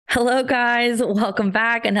Hello, guys. Welcome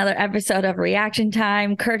back. Another episode of Reaction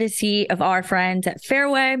Time, courtesy of our friends at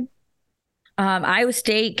Fairway. Iowa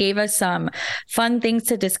State gave us some fun things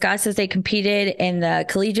to discuss as they competed in the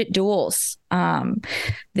collegiate duels.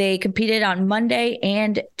 They competed on Monday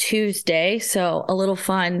and Tuesday, so a little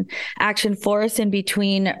fun action for us in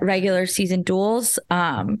between regular season duels.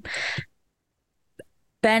 Ben,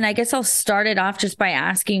 I guess I'll start it off just by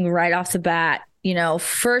asking right off the bat,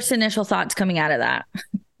 first initial thoughts coming out of that.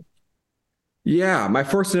 Yeah, my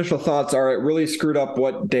first initial thoughts are it really screwed up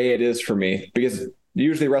what day it is for me because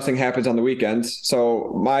usually wrestling happens on the weekends.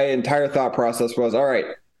 So my entire thought process was, all right,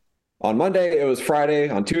 on Monday it was Friday,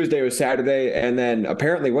 on Tuesday it was Saturday, and then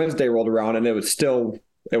apparently Wednesday rolled around and it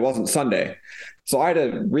wasn't Sunday. So I had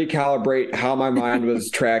to recalibrate how my mind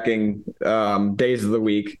was tracking days of the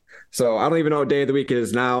week. So I don't even know what day of the week it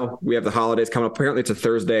is now. We have the holidays coming up. Apparently it's a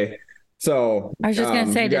Thursday. So I was just going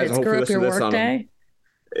to say, did it screw up your work day?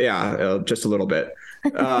 Yeah, just a little bit.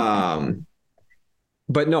 But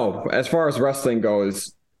no, as far as wrestling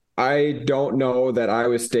goes, I don't know that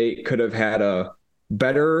Iowa State could have had a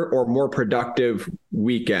better or more productive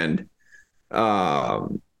weekend.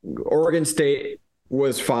 Oregon State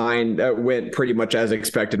was fine. That went pretty much as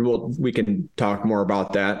expected. We can talk more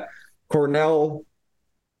about that. Cornell,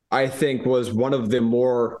 I think, was one of the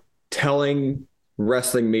more telling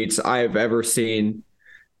wrestling meets I have ever seen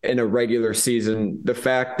in a regular season. The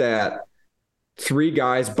fact that three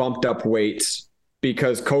guys bumped up weights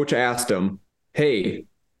because coach asked them, hey,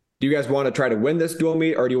 do you guys want to try to win this dual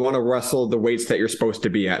meet or do you want to wrestle the weights that you're supposed to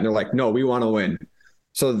be at? And they're like, no, we want to win.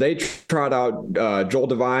 So they trot out Joel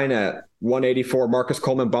Devine at 184. Marcus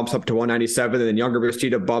Coleman bumps up to 197, and then Younger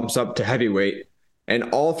Bastida bumps up to heavyweight. And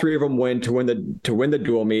all three of them win to win the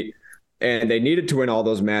dual meet. And they needed to win all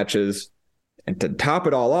those matches. And to top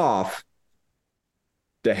it all off,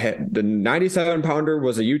 the 97-pounder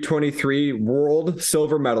was a U23 world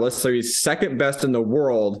silver medalist, so he's second best in the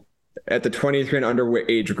world at the 23 and under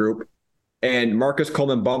age group. And Marcus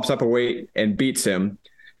Coleman bumps up a weight and beats him.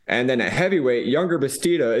 And then at heavyweight, Younger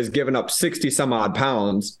Bastida is giving up 60 some odd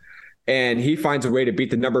pounds, and he finds a way to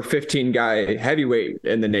beat the number 15 guy heavyweight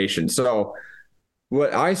in the nation. So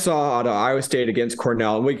what I saw out of Iowa State against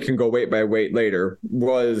Cornell, and we can go weight by weight later,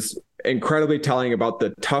 was incredibly telling about the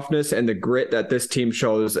toughness and the grit that this team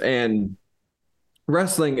shows. And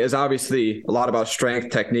wrestling is obviously a lot about strength,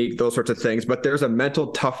 technique, those sorts of things, but there's a mental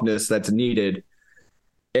toughness that's needed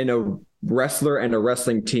in a wrestler and a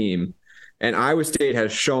wrestling team. And Iowa State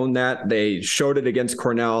has shown that. They showed it against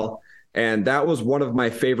Cornell. And that was one of my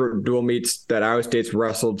favorite dual meets that Iowa State's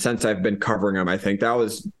wrestled since I've been covering them. I think that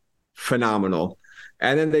was phenomenal.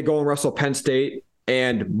 And then they go and wrestle Penn State,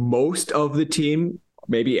 and most of the team,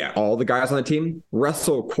 maybe all the guys on the team,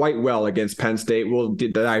 wrestle quite well against Penn State. We'll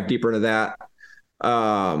dive deeper into that.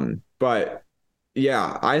 But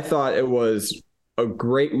yeah, I thought it was a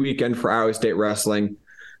great weekend for Iowa State wrestling.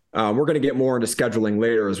 We're going to get more into scheduling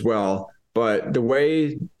later as well. But the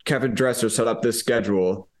way Kevin Dresser set up this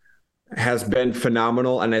schedule has been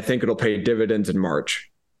phenomenal, and I think it'll pay dividends in March.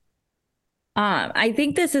 I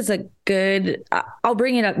think this is a good, I'll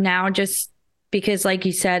bring it up now just because, like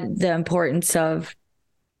you said, the importance of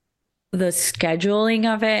the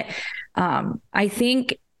scheduling of it. I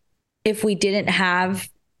think if we didn't have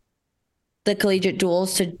the collegiate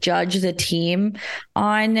duels to judge the team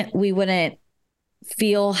on, we wouldn't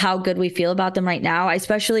feel how good we feel about them right now,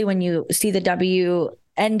 especially when you see the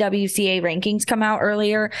NWCA rankings come out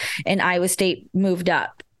earlier and Iowa State moved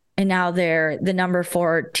up. And now they're the number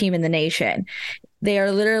 4 team in the nation. They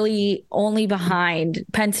are literally only behind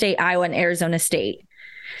Penn State, Iowa, and Arizona State.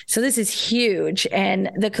 So this is huge.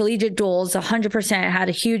 And the collegiate duels 100% had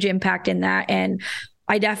a huge impact in that. And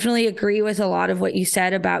I definitely agree with a lot of what you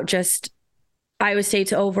said about just Iowa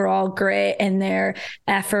State's overall grit and their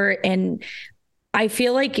effort. And I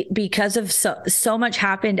feel like because of so much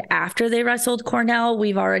happened after they wrestled Cornell,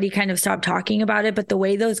 we've already kind of stopped talking about it. But the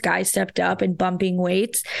way those guys stepped up and bumping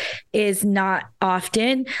weights is not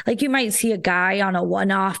often. Like you might see a guy on a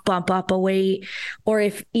one-off bump up a weight, or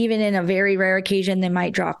if even in a very rare occasion, they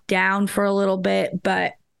might drop down for a little bit.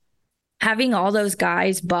 But having all those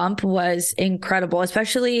guys bump was incredible,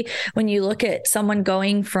 especially when you look at someone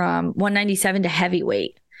going from 197 to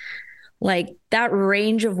heavyweight. Like that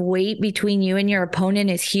range of weight between you and your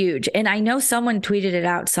opponent is huge. And I know someone tweeted it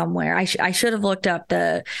out somewhere. I should have looked up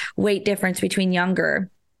the weight difference between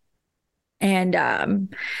Younger and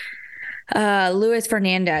Luis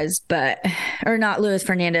Fernandez, or not Luis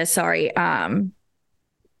Fernandez, sorry. Ryan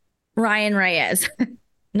Reyes.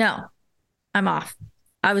 No, I'm off.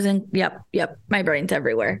 I was in, yep. My brain's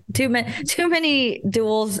everywhere. Too many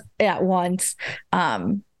duels at once.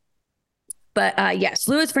 But yes,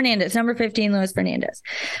 Luis Fernandez, number 15, Luis Fernandez.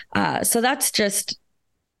 So that's just,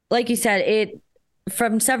 like you said,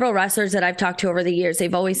 from several wrestlers that I've talked to over the years,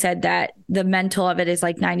 they've always said that the mental of it is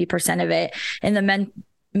like 90% of it. And the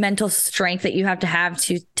mental strength that you have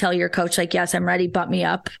to tell your coach, like, yes, I'm ready, bump me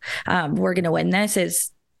up. We're going to win this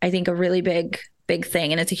is, I think, a really big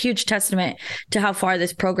thing. And it's a huge testament to how far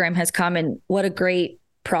this program has come and what a great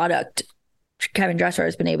product Kevin Dresser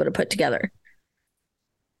has been able to put together.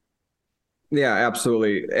 Yeah,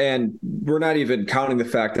 absolutely. And we're not even counting the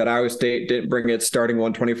fact that Iowa State didn't bring its starting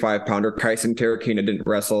 125-pounder. Kyson Terrakina didn't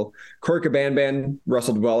wrestle. Corey Cabanban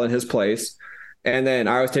wrestled well in his place. And then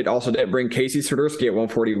Iowa State also didn't bring Casey Swiderski at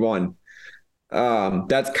 141.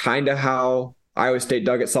 That's kind of how Iowa State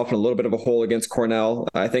dug itself in a little bit of a hole against Cornell.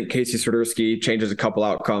 I think Casey Swiderski changes a couple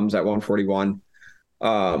outcomes at 141.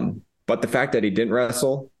 But the fact that he didn't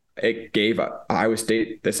wrestle, it gave Iowa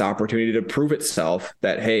State this opportunity to prove itself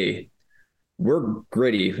that, hey, we're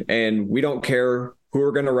gritty and we don't care who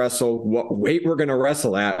we're going to wrestle, what weight we're going to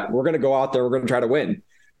wrestle at. We're going to go out there. We're going to try to win.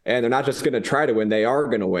 And they're not just going to try to win. They are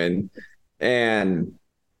going to win. And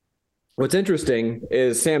what's interesting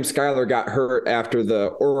is Sam Schuyler got hurt after the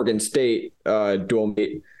Oregon State dual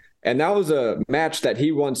meet. And that was a match that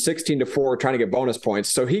he won 16-4 trying to get bonus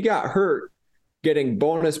points. So he got hurt getting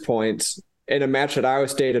bonus points in a match that Iowa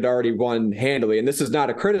State had already won handily. And this is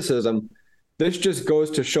not a criticism. This just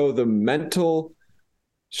goes to show the mental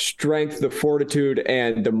strength, the fortitude,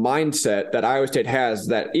 and the mindset that Iowa State has,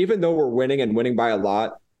 that even though we're winning and winning by a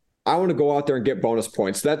lot, I want to go out there and get bonus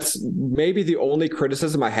points. That's maybe the only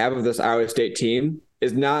criticism I have of this Iowa State team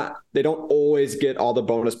is they don't always get all the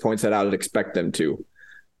bonus points that I would expect them to.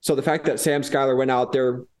 So the fact that Sam Schuyler went out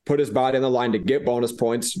there, put his body on the line to get bonus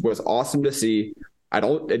points was awesome to see.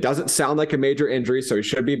 It doesn't sound like a major injury, so he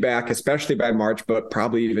should be back, especially by March, but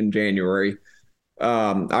probably even January.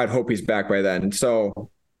 I'd hope he's back by then.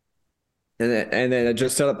 So, and then it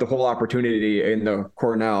just set up the whole opportunity in the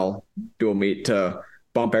Cornell dual meet to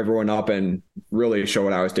bump everyone up and really show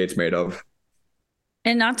what Iowa State's made of.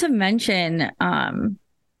 And not to mention,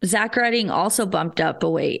 Zach Redding also bumped up a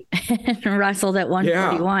weight and wrestled at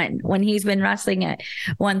 141 when he's been wrestling at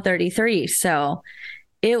 133. So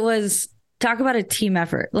it was, talk about a team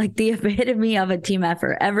effort, like the epitome of a team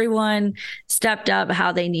effort. Everyone stepped up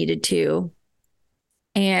how they needed to.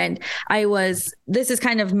 And this is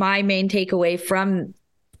kind of my main takeaway from,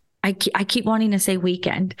 I keep wanting to say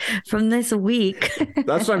weekend, from this week.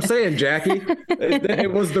 That's what I'm saying, Jackie.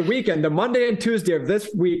 It was the weekend. The Monday and Tuesday of this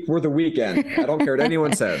week were the weekend. I don't care what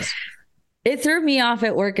anyone says. It threw me off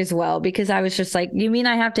at work as well, because I was just like, you mean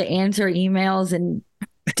I have to answer emails and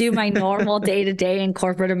do my normal day-to-day in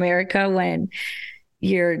corporate America when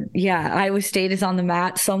Iowa State is on the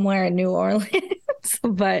mat somewhere in New Orleans?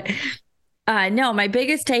 But no, my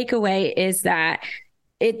biggest takeaway is that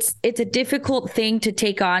it's a difficult thing to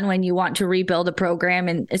take on when you want to rebuild a program,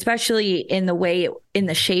 and especially in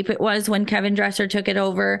the shape it was when Kevin Dresser took it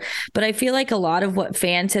over. But I feel like a lot of what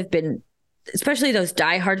fans have been, especially those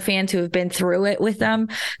diehard fans who have been through it with them,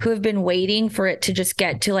 who have been waiting for it to just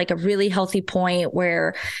get to like a really healthy point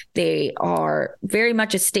where they are very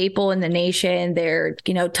much a staple in the nation. They're,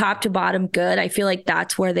 top to bottom good. I feel like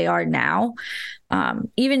that's where they are now.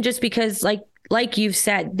 Even just because like you've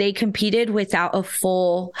said, they competed without a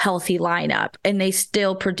full healthy lineup and they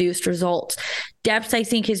still produced results. Depth, I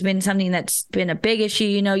think, has been something that's been a big issue.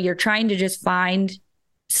 You're trying to just find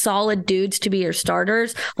solid dudes to be your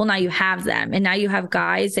starters. Well, now you have them, and now you have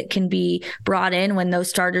guys that can be brought in when those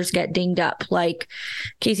starters get dinged up, like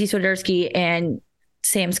Casey Swiderski and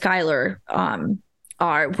Sam Schuyler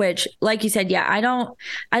are, which, like you said, I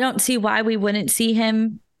don't see why we wouldn't see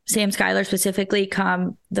him, Sam Schuyler specifically,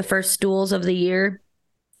 come the first duels of the year.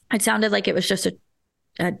 It sounded like it was just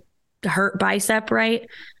a hurt bicep, right?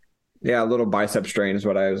 Yeah, a little bicep strain is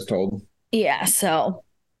what I was told. Yeah, so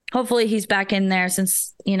hopefully he's back in there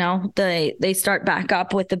since, they start back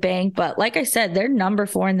up with the bang. But like I said, they're number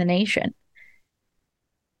 4 in the nation.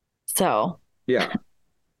 So yeah,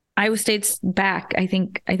 Iowa State's back. I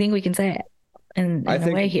think we can say it in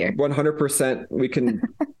a way here. 100% we can.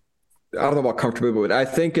 I don't know about comfortable, but I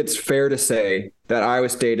think it's fair to say that Iowa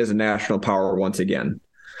State is a national power once again.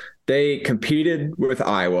 They competed with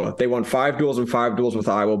Iowa. They won 5 duels and 5 duels with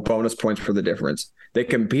Iowa, bonus points for the difference. They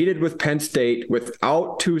competed with Penn State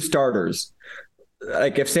without 2 starters.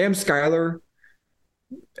 Like, if Sam Schuyler,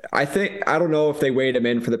 I don't know if they weighed him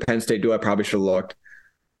in for the Penn State duel. I probably should have looked.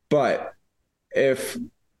 But if,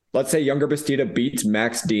 let's say, Younger Bastida beats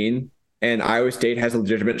Max Dean and Iowa State has a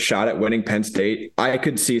legitimate shot at winning Penn State, I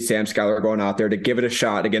could see Sam Schuyler going out there to give it a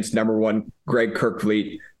shot against number 1 Greg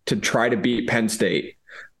Kirkfleet to try to beat Penn State.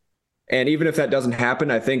 And even if that doesn't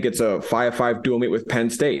happen, I think it's a 5-5 dual meet with Penn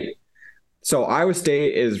State. So Iowa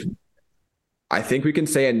State is, I think we can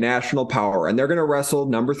say, a national power, and they're going to wrestle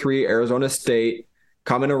number 3 Arizona State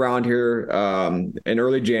coming around here in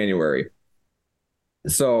early January.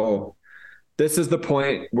 So this is the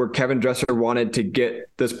point where Kevin Dresser wanted to get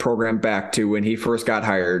this program back to when he first got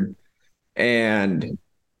hired. And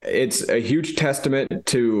it's a huge testament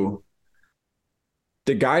to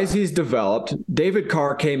the guys he's developed. David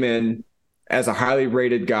Carr came in as a highly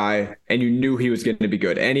rated guy, and you knew he was going to be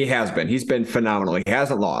good. And he has been. He's been phenomenal. He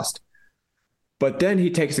hasn't lost. But then he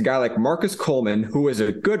takes a guy like Marcus Coleman, who is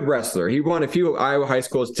a good wrestler. He won a few Iowa High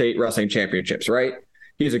School State wrestling championships, right?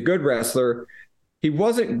 He's a good wrestler. He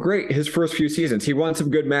wasn't great his first few seasons. He won some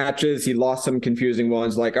good matches. He lost some confusing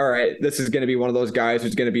ones. Like, all right, this is going to be one of those guys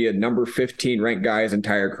who's going to be a number 15 ranked guy his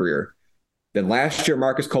entire career. Then last year,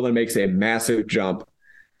 Marcus Coleman makes a massive jump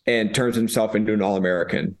and turns himself into an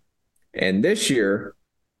All-American. And this year,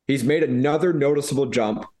 he's made another noticeable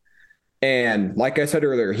jump. And like I said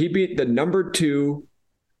earlier, he beat the number 2,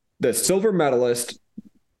 the silver medalist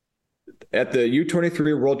at the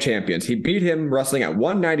U23 World Champions. He beat him wrestling at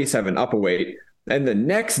 197 up a weight. And the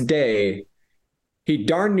next day, he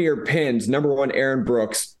darn near pins number 1 Aaron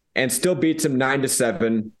Brooks and still beats him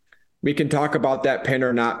 9-7. We can talk about that pin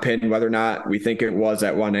or not pin, whether or not we think it was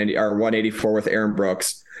at 190 or 184 with Aaron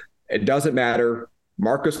Brooks. It doesn't matter.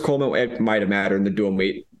 Marcus Coleman, it might have mattered in the dual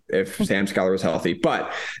meet if Sam Schuyler was healthy.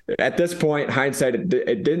 But at this point, hindsight,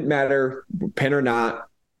 it didn't matter, pin or not.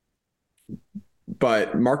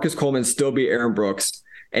 But Marcus Coleman still beat Aaron Brooks,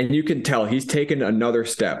 and you can tell he's taken another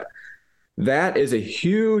step. That is a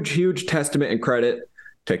huge, huge testament and credit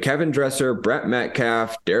to Kevin Dresser, Brett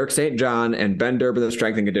Metcalf, Derek St. John, and Ben Durbin, the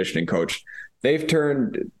strength and conditioning coach. They've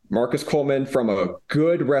turned Marcus Coleman from a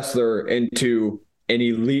good wrestler into an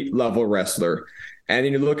elite level wrestler. And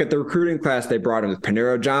then you look at the recruiting class they brought in with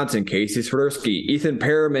Panero Johnson, Casey Swiderski, Ethan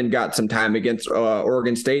Perriman got some time against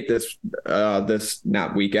Oregon State this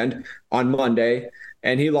not weekend, on Monday.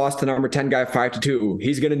 And he lost to number 10 guy 5-2.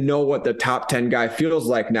 He's going to know what the top 10 guy feels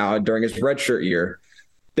like now during his redshirt year.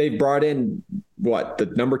 They brought in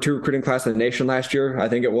the number 2 recruiting class in the nation last year. I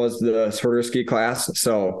think it was the Swiderski class.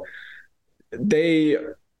 So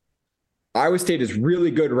Iowa State is really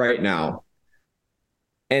good right now.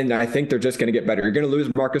 And I think they're just going to get better. You're going to lose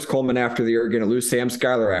Marcus Coleman after the year. You're going to lose Sam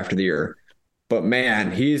Schuyler after the year. But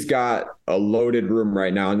man, he's got a loaded room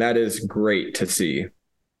right now. And that is great to see.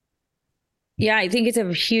 Yeah, I think it's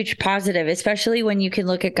a huge positive, especially when you can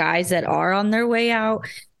look at guys that are on their way out.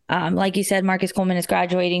 Like you said, Marcus Coleman is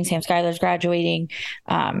graduating, Sam Schuyler's graduating.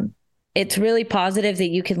 It's really positive that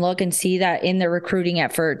you can look and see that in the recruiting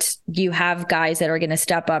efforts, you have guys that are going to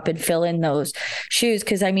step up and fill in those shoes.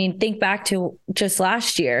 Because, I mean, think back to just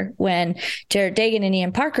last year when Jared Dagan and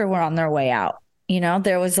Ian Parker were on their way out. You know,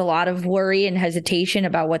 there was a lot of worry and hesitation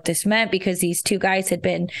about what this meant because these 2 guys had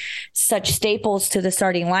been such staples to the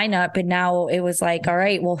starting lineup. And now it was like, all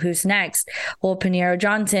right, well, who's next? Well, Panero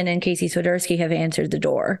Johnson and Casey Swiderski have answered the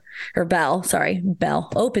door, or bell,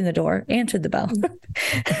 opened the door, answered the bell.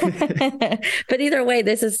 But either way,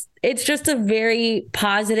 it's just a very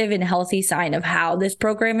positive and healthy sign of how this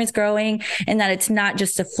program is growing and that it's not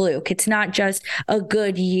just a fluke. It's not just a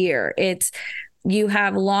good year. You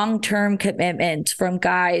have long-term commitment from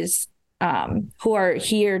guys who are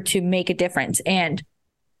here to make a difference. And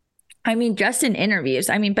I mean, just in interviews,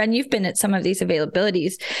 I mean, Ben, you've been at some of these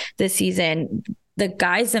availabilities this season. The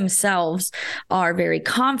guys themselves are very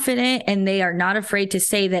confident and they are not afraid to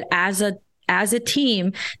say that as a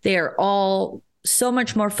team, they are all so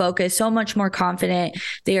much more focused, so much more confident.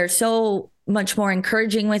 They are so much more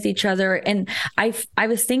encouraging with each other. And I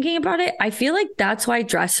was thinking about it. I feel like that's why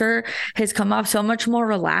Dresser has come off so much more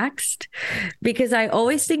relaxed, because I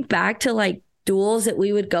always think back to like duels that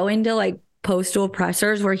we would go into, like post-duel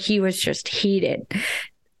pressers where he was just heated.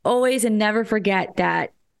 Always, and never forget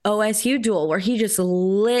that OSU duel where he just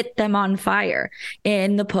lit them on fire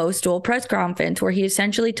in the post-duel press conference, where he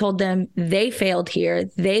essentially told them they failed here,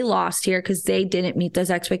 they lost here because they didn't meet those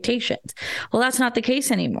expectations. Well, that's not the case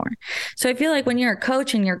anymore. So I feel like when you're a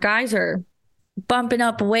coach and your guys are bumping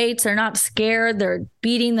up weights, they're not scared, they're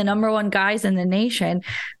beating the number 1 guys in the nation,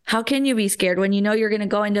 how can you be scared when you know you're going to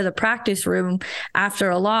go into the practice room after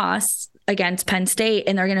a loss against Penn State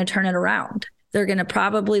and they're going to turn it around? They're going to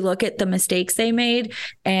probably look at the mistakes they made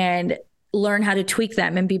and learn how to tweak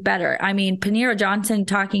them and be better. I mean, Panero Johnson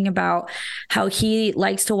talking about how he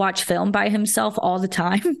likes to watch film by himself all the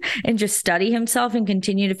time and just study himself and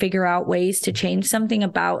continue to figure out ways to change something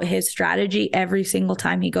about his strategy every single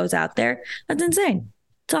time he goes out there. That's insane.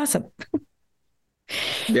 It's awesome.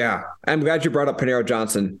 Yeah, I'm glad you brought up Paniro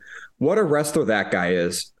Johnson. What a wrestler that guy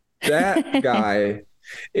is. That guy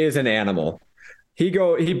is an animal. He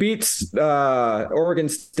beats Oregon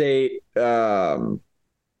State Riley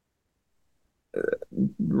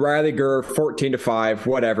Gurr 14-5,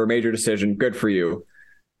 whatever, major decision. Good for you.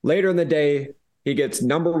 Later in the day, he gets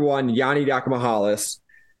number one Yanni Diakomahalis.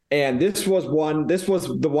 And this was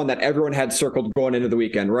the one that everyone had circled going into the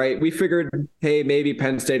weekend, right? We figured, hey, maybe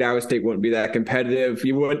Penn State, Iowa State wouldn't be that competitive.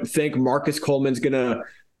 You wouldn't think Marcus Coleman's going to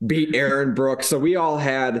beat Aaron Brooks. So we all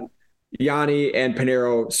had Yanni and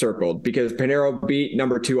Paniro circled because Paniro beat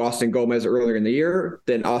number 2 Austin Gomez earlier in the year.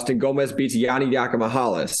 Then Austin Gomez beats Yanni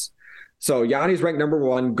Diakomahalis. So Yanni's ranked number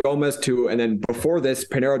 1, Gomez 2, and then before this,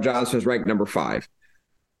 Paniro Johnson was ranked number 5.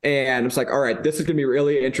 And it's like, all right, this is going to be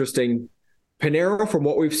really interesting. Paniro, from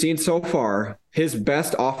what we've seen so far, his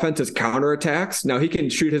best offense is counterattacks. Now, he can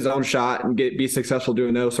shoot his own shot and be successful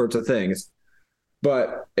doing those sorts of things.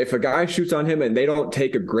 But if a guy shoots on him and they don't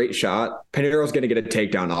take a great shot, Paniro's going to get a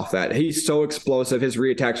takedown off that. He's so explosive. His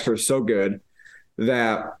reattacks are so good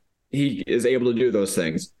that he is able to do those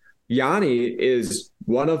things. Yanni is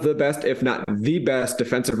one of the best, if not the best,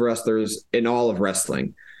 defensive wrestlers in all of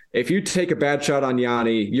wrestling. If you take a bad shot on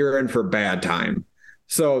Yanni, you're in for bad time.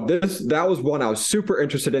 So that was one I was super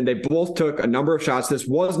interested in. They both took a number of shots. This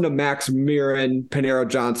wasn't a Max Mirren, Paniro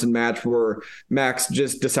Johnson match where Max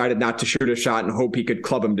just decided not to shoot a shot and hope he could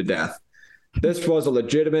club him to death. This was a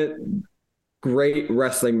legitimate, great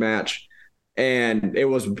wrestling match, and it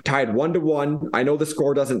was tied 1-1. I know the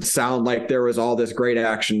score doesn't sound like there was all this great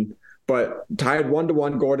action, but tied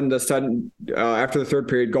 1-1, going into sudden after the third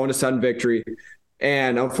period, going to sudden victory.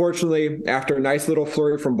 And unfortunately, after a nice little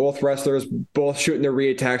flurry from both wrestlers, both shooting their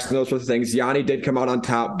reattacks and those sorts of things, Yanni did come out on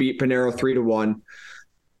top, beat Paniro 3-1.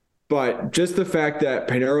 But just the fact that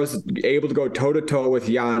Paniro was able to go toe-to-toe with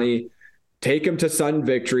Yanni, take him to sudden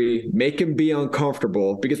victory, make him be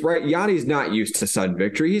uncomfortable, because right, Yanni's not used to sudden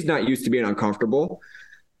victory. He's not used to being uncomfortable.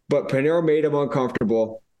 But Paniro made him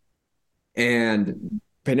uncomfortable. And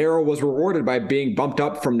Paniro was rewarded by being bumped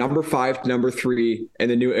up from number 5 to number 3 in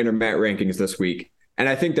the new Intermat rankings this week. And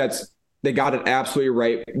I think they got it absolutely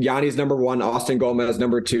right. Yanni's number 1, Austin Gomez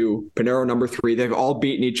number 2, Paniro number 3. They've all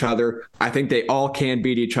beaten each other. I think they all can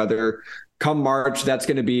beat each other. Come March, that's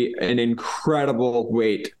going to be an incredible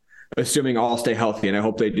wait, assuming all stay healthy, and I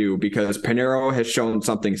hope they do, because Paniro has shown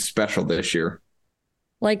something special this year.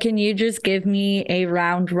 Like, can you just give me a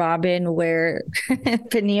round robin where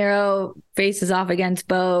Paniro faces off against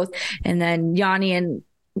both, and then Yanni and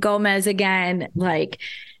Gomez again? Like,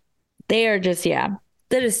 they are just,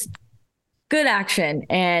 that is good action.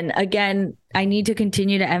 And again, I need to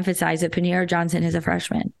continue to emphasize that Paniro Johnson is a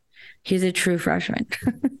freshman. He's a true freshman.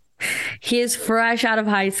 He is fresh out of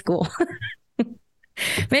high school.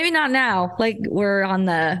 Maybe not now. Like, we're on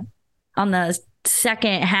the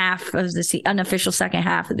second half of the unofficial second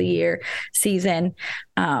half of the year season.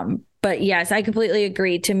 But yes, I completely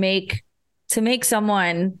agree. To make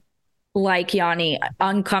someone like Yanni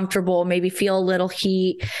uncomfortable, maybe feel a little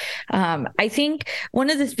heat. I think one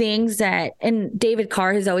of the things that, and David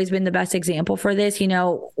Carr has always been the best example for this,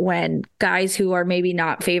 when guys who are maybe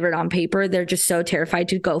not favored on paper, they're just so terrified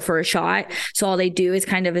to go for a shot. So all they do is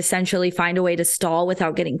kind of essentially find a way to stall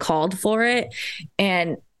without getting called for it.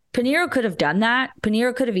 And Paniro could have done that.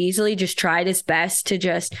 Paniro could have easily just tried his best to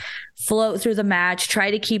just float through the match,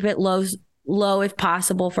 try to keep it low if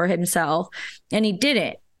possible for himself. And he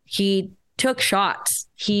didn't. He took shots.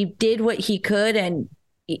 He did what he could. And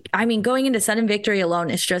I mean, going into sudden victory alone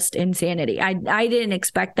is just insanity. I didn't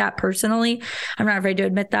expect that personally. I'm not afraid to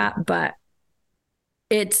admit that, but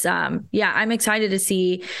it's, I'm excited to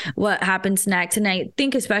see what happens next. And I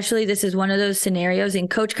think especially this is one of those scenarios, and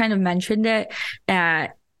Coach kind of mentioned it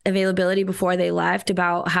at availability before they left,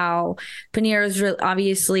 about how Paniro is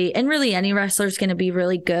obviously, and really any wrestler is going to be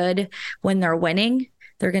really good when they're winning.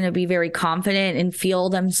 They're going to be very confident and feel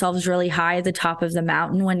themselves really high at the top of the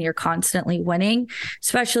mountain when you're constantly winning,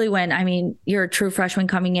 especially when, I mean, you're a true freshman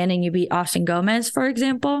coming in and you beat Austin Gomez, for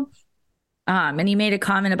example. And he made a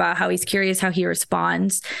comment about how he's curious how he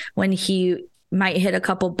responds when he might hit a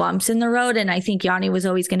couple bumps in the road. And I think Yanni was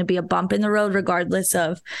always going to be a bump in the road, regardless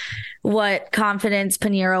of what confidence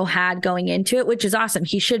Paniro had going into it, which is awesome.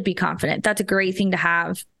 He should be confident. That's a great thing to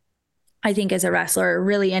have, I think, as a wrestler,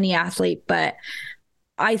 really any athlete. But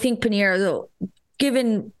I think Paniro,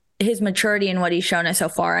 given his maturity and what he's shown us so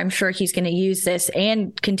far, I'm sure he's going to use this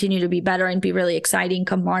and continue to be better and be really exciting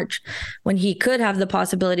come March when he could have the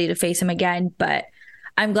possibility to face him again. But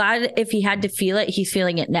I'm glad if he had to feel it, he's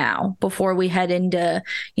feeling it now before we head into,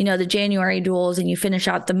 the January duels and you finish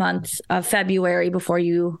out the month of February before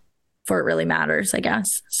before it really matters, I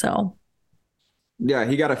guess. So. Yeah,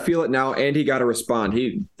 he got to feel it now, and he got to respond.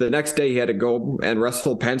 The next day he had to go and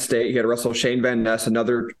wrestle Penn State. He had to wrestle Shane Van Ness,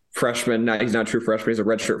 another freshman. He's not a true freshman; he's a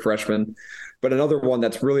redshirt freshman, but another one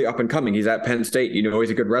that's really up and coming. He's at Penn State. He's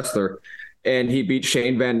a good wrestler, and he beat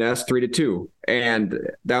Shane Van Ness 3-2, and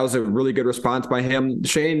that was a really good response by him.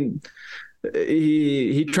 Shane,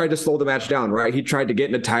 he tried to slow the match down, right? He tried to get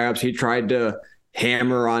into tie-ups. He tried to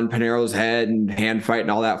hammer on Pinero's head and hand fight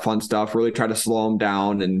and all that fun stuff, really try to slow him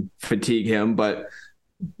down and fatigue him. But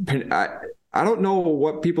I don't know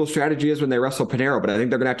what people's strategy is when they wrestle Pinero, but I think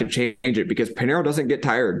they're going to have to change it because Pinero doesn't get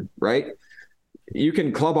tired, right? You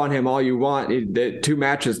can club on him all you want. The 2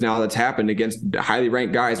 matches now that's happened against highly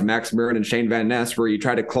ranked guys, Max Murin and Shane Van Ness, where you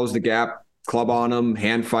try to close the gap, club on him,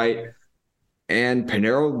 hand fight. And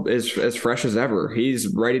Pinero is as fresh as ever. He's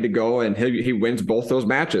ready to go, and he wins both those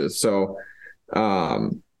matches. So, I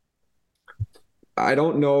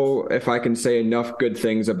don't know if I can say enough good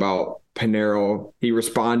things about Pinero. He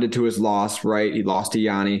responded to his loss, right? He lost to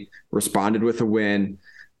Yanni, responded with a win.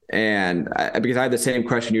 And because I had the same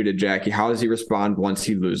question you did, Jackie, how does he respond once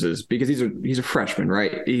he loses? Because he's a freshman,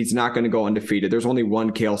 right? He's not going to go undefeated. There's only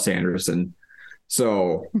one Cael Sanderson.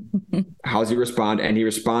 So how does he respond? And he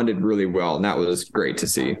responded really well. And that was great to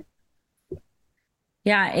see.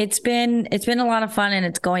 Yeah, it's been a lot of fun, and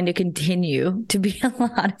it's going to continue to be a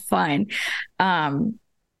lot of fun.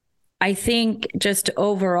 I think just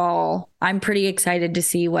overall, I'm pretty excited to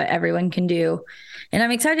see what everyone can do. And I'm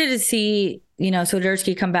excited to see,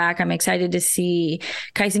 Swiderski come back. I'm excited to see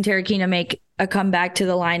Kyson Terracina make a comeback to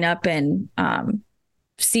the lineup and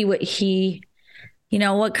see what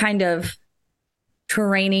what kind of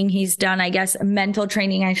training he's done, I guess mental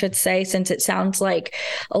training, I should say, since it sounds like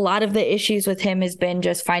a lot of the issues with him has been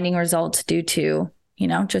just finding results due to,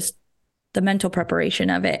 just the mental preparation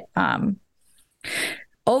of it.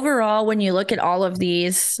 Overall, when you look at all of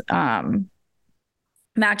these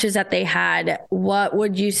matches that they had, what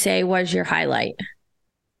would you say was your highlight?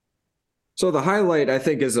 So the highlight, I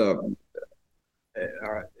think, is an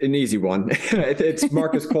easy one. It's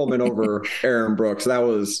Marcus Coleman over Aaron Brooks. That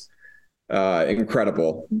was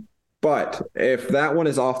incredible. But if that one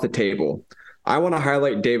is off the table, I want to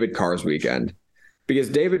highlight David Carr's weekend, because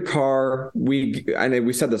David Carr, we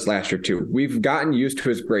said this last year too, we've gotten used to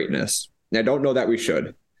his greatness. And I don't know that we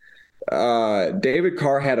should. David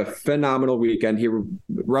Carr had a phenomenal weekend. He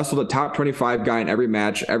wrestled a top 25 guy in every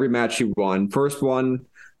match he won. First one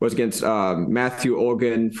was against Matthew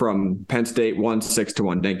Olgan from Penn State, won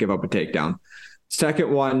 6-1, didn't give up a takedown.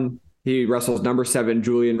 Second one, he wrestles number 7,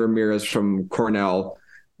 Julian Ramirez from Cornell,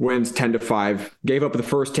 wins 10-5, gave up the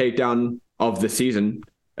first takedown of the season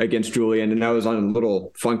against Julian, and that was on a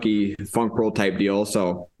little funky funk roll type deal.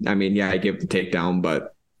 So, I gave the takedown,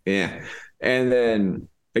 but yeah. And then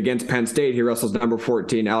against Penn State, he wrestles number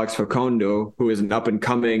 14, Alex Facundo, who is an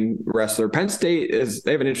up-and-coming wrestler. Penn State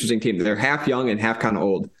they have an interesting team. They're half young and half kind of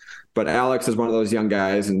old. But Alex is one of those young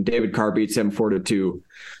guys, and David Carr beats him 4-2.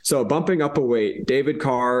 So bumping up a weight, David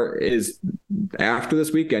Carr is, after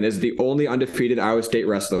this weekend, is the only undefeated Iowa State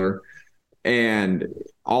wrestler. And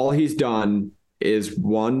all he's done is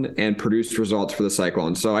won and produced results for the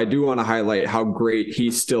Cyclones. So I do want to highlight how great he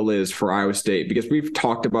still is for Iowa State, because we've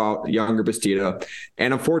talked about Younger Bastida.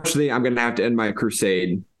 And unfortunately, I'm going to have to end my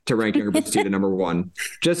crusade to rank Younger Bastida number 1,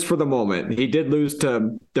 just for the moment. He did lose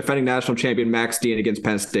to defending national champion Max Dean against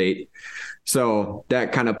Penn State. So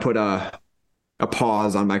that kind of put a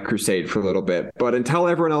pause on my crusade for a little bit. But until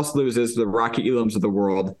everyone else loses, the Rocky Elams of the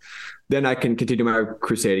world, then I can continue my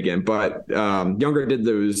crusade again. But Younger did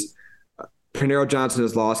lose. Pinero Johnson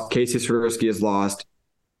has lost. Casey Swiderski has lost.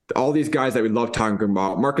 All these guys that we love talking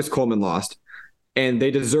about. Marcus Coleman lost. And they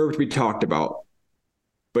deserve to be talked about.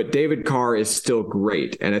 But David Carr is still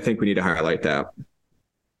great, and I think we need to highlight that.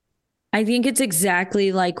 I think it's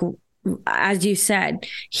exactly like, as you said,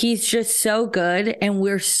 he's just so good, and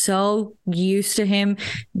we're so used to him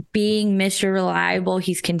being Mr. Reliable.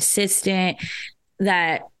 He's consistent,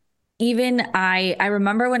 that even I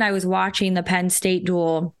remember when I was watching the Penn State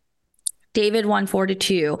duel, David won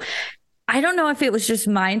 4-2. I don't know if it was just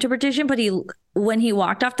my interpretation, but when he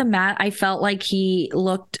walked off the mat, I felt like he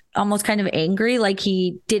looked almost kind of angry, like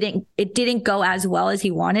it didn't go as well as he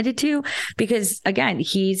wanted it to, because again,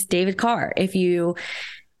 he's David Carr. If you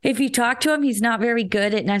talk to him, he's not very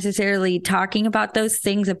good at necessarily talking about those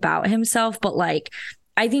things about himself, but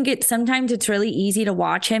I think sometimes it's really easy to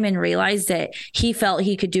watch him and realize that he felt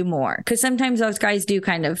he could do more, because sometimes those guys do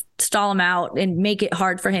kind of stall him out and make it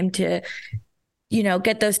hard for him to,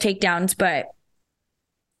 get those takedowns. But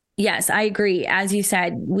yes, I agree. As you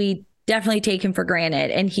said, we definitely taken for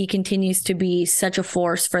granted. And he continues to be such a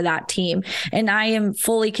force for that team. And I am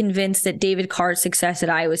fully convinced that David Carr's success at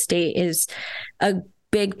Iowa State is a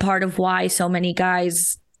big part of why so many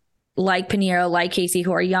guys like Pinheiro, like Casey,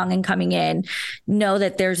 who are young and coming in, know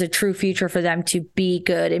that there's a true future for them to be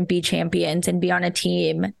good and be champions and be on a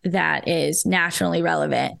team that is nationally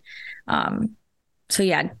relevant. So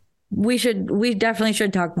yeah, we definitely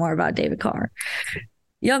should talk more about David Carr.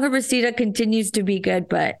 Younger Bastida continues to be good,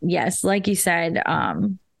 but yes, like you said,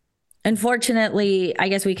 unfortunately, I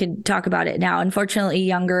guess we could talk about it now. Unfortunately,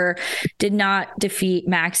 Younger did not defeat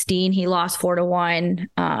Max Dean. He lost 4-1.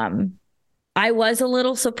 I was a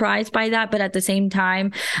little surprised by that, but at the same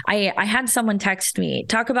time, I had someone text me,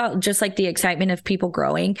 talk about just like the excitement of people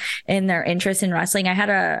growing in their interest in wrestling. I had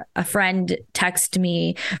a friend text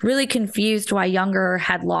me really confused why Younger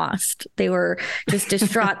had lost. They were just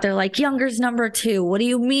distraught. They're like, Younger's number 2. What do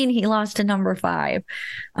you mean he lost to number 5?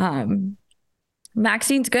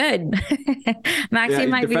 Maxine's good. Maxine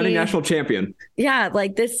might be defending national champion. Yeah,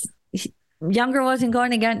 like this. Younger wasn't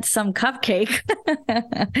going against some cupcake.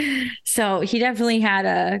 So he definitely had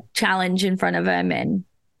a challenge in front of him. And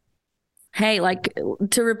hey, like,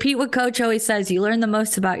 to repeat what Coach always says, you learn the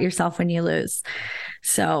most about yourself when you lose.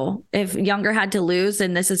 So if Younger had to lose,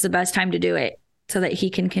 then this is the best time to do it so that he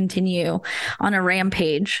can continue on a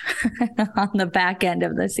rampage on the back end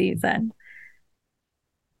of the season.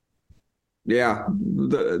 Yeah,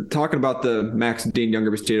 talking about the Max Dean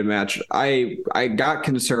Younger Bastida match, I got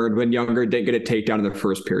concerned when Younger didn't get a takedown in the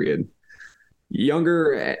first period.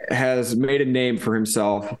 Younger has made a name for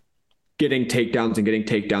himself getting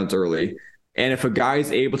takedowns early. And if a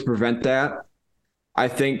guy's able to prevent that, I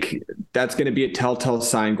think that's going to be a telltale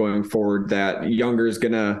sign going forward that he's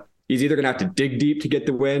either going to have to dig deep to get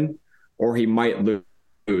the win, or he might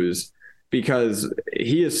lose, because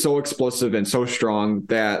he is so explosive and so strong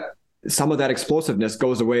that some of that explosiveness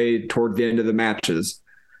goes away toward the end of the matches.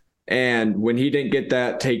 And when he didn't get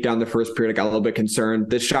that takedown the first period, I got a little bit concerned.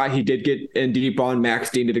 The shot he did get in deep on, Max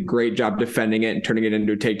Dean did a great job defending it and turning it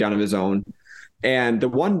into a takedown of his own. And the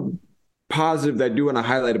one positive that I do want to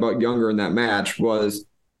highlight about Younger in that match was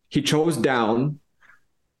he chose down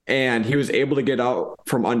and he was able to get out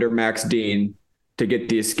from under Max Dean to get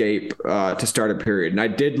the escape to start a period. And I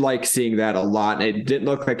did like seeing that a lot. It didn't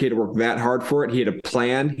look like he had to work that hard for it. He had a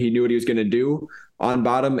plan. He knew what he was going to do on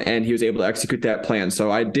bottom, and he was able to execute that plan.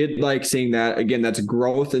 So I did like seeing that. Again, that's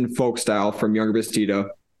growth in folk style from Younger Bastida,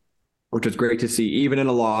 which is great to see, even in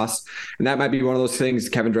a loss. And that might be one of those things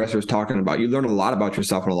Kevin Dresser was talking about. You learn a lot about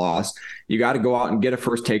yourself in a loss. You got to go out and get a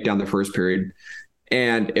first takedown the first period.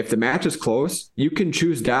 And if the match is close, you can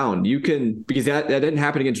choose down. You can, because that didn't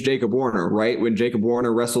happen against Jacob Warner, right? When Jacob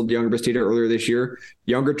Warner wrestled Younger Bastida earlier this year,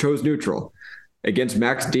 Younger chose neutral. Against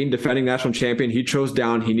Max Dean, defending national champion, he chose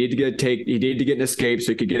down. He needed to get an escape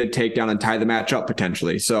so he could get a takedown and tie the match up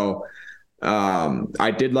potentially. So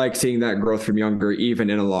I did like seeing that growth from Younger, even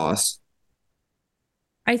in a loss.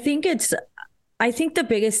 I think the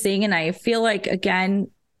biggest thing, and I feel like, again,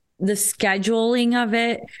 the scheduling of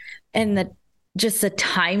it and just the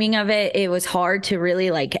timing of it, it was hard to really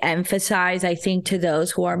like emphasize, I think, to those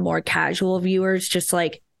who are more casual viewers, just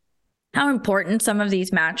like how important some of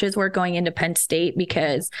these matches were going into Penn State.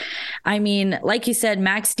 Because I mean, like you said,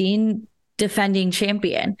 Max Dean, defending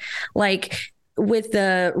champion, like with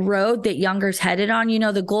the road that Younger's headed on,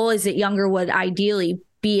 the goal is that Younger would ideally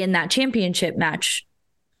be in that championship match,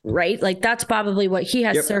 right? Like that's probably what he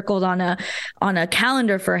has circled on a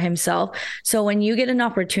calendar for himself. So when you get an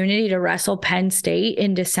opportunity to wrestle Penn State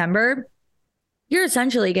in December, you're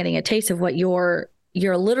essentially getting a taste of what your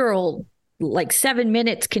literal like 7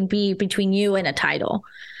 minutes can be between you and a title.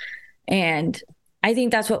 And I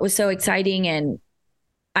think that's what was so exciting. And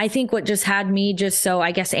I think what just had me just so,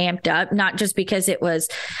 I guess, amped up, not just because it was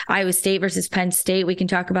Iowa State versus Penn State. We can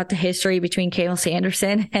talk about the history between Cael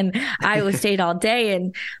Sanderson and Iowa State all day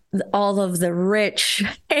and all of the rich,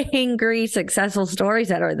 angry, successful stories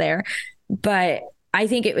that are there. But I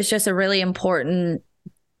think it was just a really important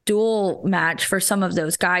dual match for some of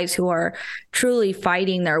those guys who are truly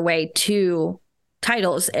fighting their way to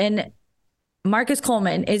titles. And Marcus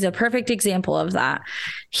Coleman is a perfect example of that.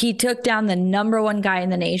 He took down the number 1 guy in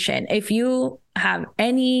the nation. If you have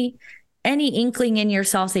any inkling in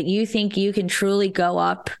yourself that you think you can truly go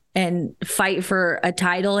up and fight for a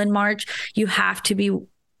title in March, you have to be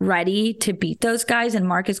ready to beat those guys. And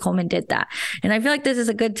Marcus Coleman did that. And I feel like this is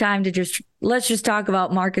a good time to let's just talk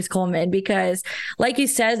about Marcus Coleman, because like you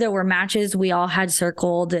said, there were matches we all had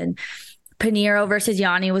circled, and Pinheiro versus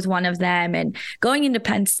Yanni was one of them. And going into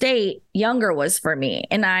Penn State, Younger was for me.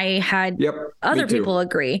 And I had other people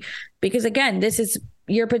agree, because again, this is,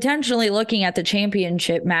 you're potentially looking at the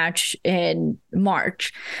championship match in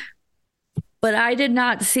March. But I did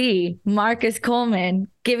not see Marcus Coleman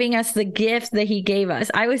giving us the gift that he gave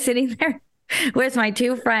us. I was sitting there with my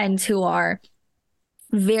two friends who are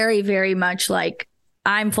very, very much like,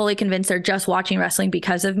 I'm fully convinced they're just watching wrestling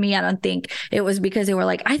because of me. I don't think it was because they were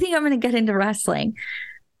like, I think I'm going to get into wrestling.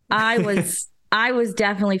 I was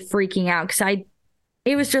definitely freaking out because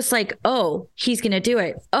it was just like, oh, he's going to do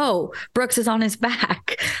it. Oh, Brooks is on his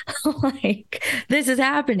back. Like, this is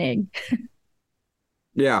happening.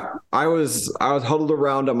 Yeah, I was huddled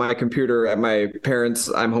around on my computer at my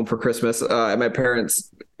parents', I'm home for Christmas, at my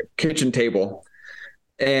parents' kitchen table.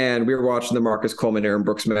 And we were watching the Marcus Coleman Aaron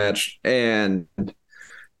Brooks match. And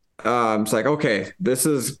it's like, okay, this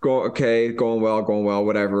is going well,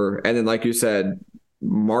 whatever. And then, like you said,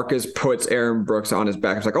 Marcus puts Aaron Brooks on his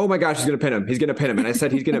back. It's like, oh my gosh, he's going to pin him. And I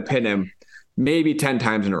said, he's going to pin him maybe 10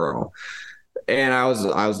 times in a row. And I was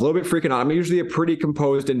a little bit freaking out. I'm usually a pretty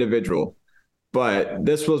composed individual, but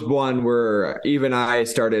this was one where even I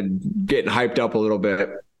started getting hyped up a little bit.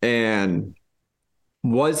 And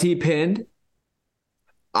was he pinned?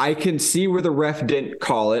 I can see where the ref didn't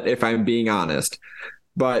call it, if I'm being honest.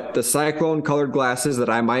 But the cyclone colored glasses that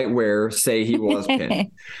I might wear say he was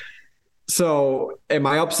pinned. So am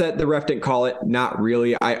I upset the ref didn't call it? Not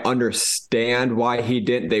really. I understand why he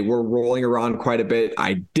didn't. They were rolling around quite a bit.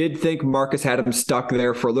 I did think Marcus had him stuck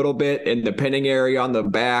there for a little bit in the pinning area on the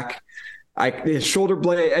back. His shoulder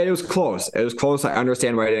blade, it was close. I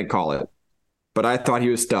understand why I didn't call it. But I thought he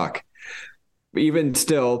was stuck. Even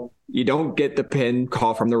still, you don't get the pin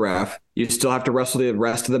call from the ref. You still have to wrestle the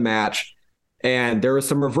rest of the match. And there were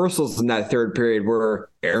some reversals in that third period where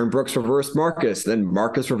Aaron Brooks reversed Marcus, then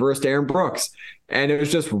Marcus reversed Aaron Brooks. And it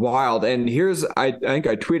was just wild. And I think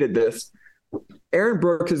I tweeted this. Aaron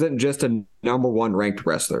Brooks isn't just a number one ranked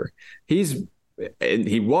wrestler. He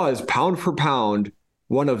was pound for pound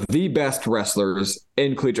one of the best wrestlers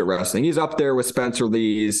in collegiate wrestling. He's up there with Spencer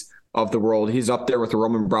Lee's of the world. He's up there with the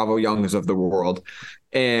Roman Bravo Youngs of the world.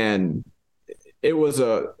 And it was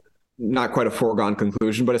not quite a foregone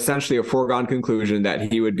conclusion, but essentially a foregone conclusion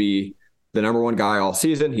that he would be the number one guy all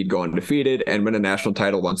season. He'd go undefeated and win a national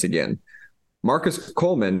title once again. Marcus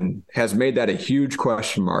Coleman has made that a huge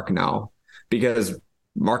question mark now because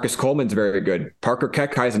Marcus Coleman's very good. Parker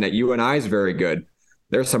Keckheisen at UNI is very good.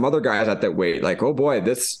 There's some other guys at that weight. Like, oh boy,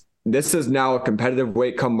 this is now a competitive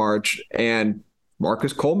weight come March. And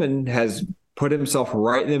Marcus Coleman has put himself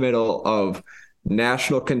right in the middle of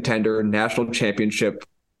national contender, national championship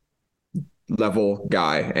level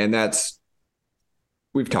guy. And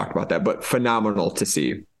we've talked about that, but phenomenal to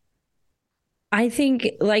see. I think,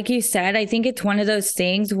 like you said, I think it's one of those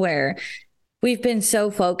things where we've been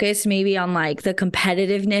so focused maybe on like the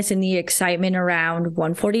competitiveness and the excitement around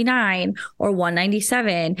 149 or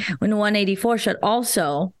 197 when 184 should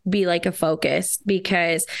also be like a focus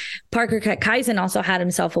because Parker Keckheisen also had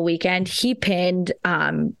himself a weekend. He pinned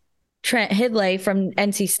Trent Hidlay from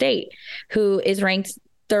NC State, who is ranked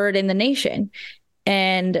third in the nation.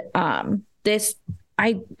 And they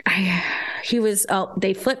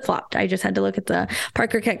flip-flopped. I just had to look at the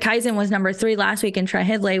Parker Keckheisen was number 3 last week and Trent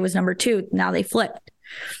Hidlay was number 2. Now they flipped.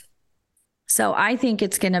 So I think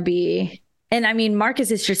it's going to be, and I mean,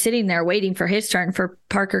 Marcus is just sitting there waiting for his turn for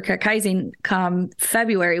Parker Keckheisen come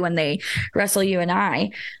February when they wrestle you and I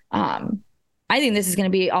think this is going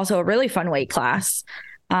to be also a really fun weight class.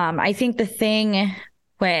 I think the thing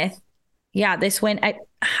with, this win,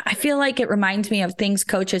 I feel like it reminds me of things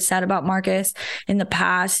coach has said about Marcus in the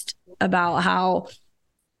past about how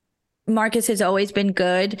Marcus has always been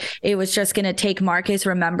good. It was just going to take Marcus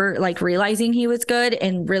realizing he was good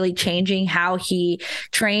and really changing how he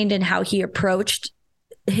trained and how he approached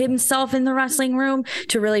himself in the wrestling room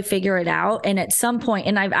to really figure it out. And at some point,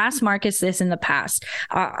 and I've asked Marcus this in the past,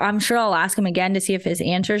 I'm sure I'll ask him again to see if his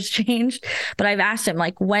answers changed, but I've asked him,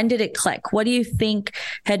 like, when did it click? What do you think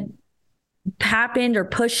had happened or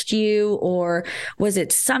pushed you, or was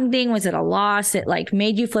it a loss that like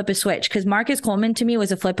made you flip a switch? Because Marcus Coleman to me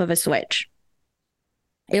was a flip of a switch.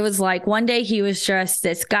 It was like one day he was just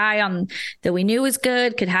this guy that we knew was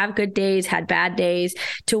good, could have good days, had bad days,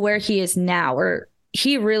 to where he is now, where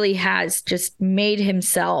he really has just made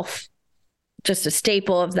himself just a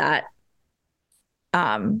staple of that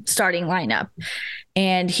starting lineup.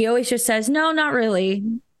 And he always just says, no, not really.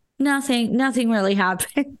 Nothing really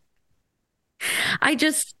happened. I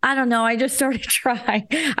don't know. I just started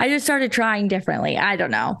trying differently. I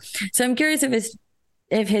don't know. So I'm curious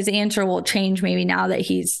if his answer will change maybe now that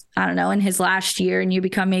he's, I don't know, in his last year and you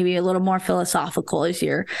become maybe a little more philosophical as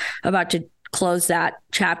you're about to close that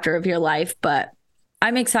chapter of your life. But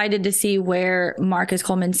I'm excited to see where Marcus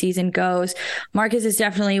Coleman's season goes. Marcus is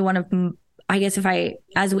definitely one of, I guess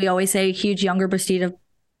as we always say, huge younger Bastida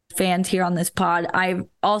fans here on this pod. I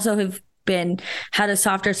also have had a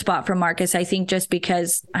softer spot for Marcus, I think, just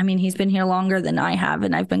because, I mean, he's been here longer than I have,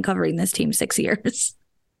 and I've been covering this team 6 years.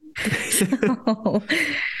 So,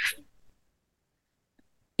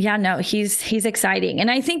 yeah, no, he's exciting. And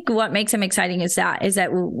I think what makes him exciting is that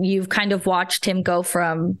you've kind of watched him go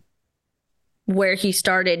from where he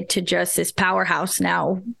started to just this powerhouse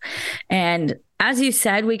now. And as you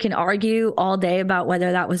said, we can argue all day about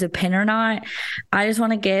whether that was a pin or not. I just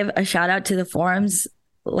want to give a shout out to the forums,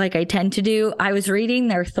 like I tend to do. I was reading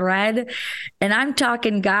their thread, and I'm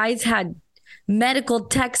talking guys had medical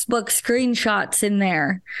textbook screenshots in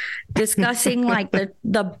there discussing like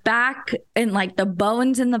the back and like the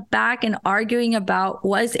bones in the back, and arguing about,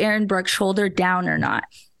 was Aaron Brooks' shoulder down or not?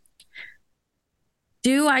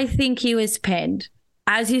 Do I think he was pinned?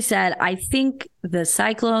 As you said, I think the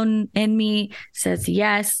Cyclone in me says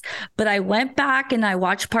yes, but I went back and I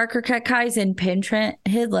watched Parker Kekaizen pin Trent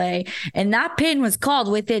Hidlay, and that pin was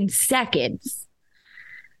called within seconds.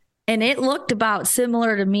 And it looked about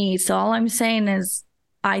similar to me. So all I'm saying is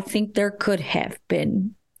I think there could have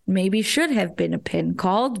been, maybe should have been a pin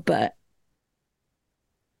called, but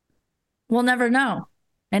we'll never know.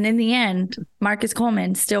 And in the end, Marcus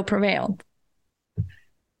Coleman still prevailed.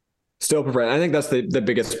 Still prevailed. I think that's the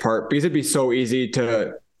biggest part, because it'd be so easy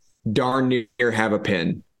to darn near have a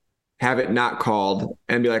pin, have it not called,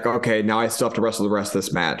 and be like, okay, now I still have to wrestle the rest of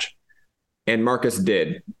this match. And Marcus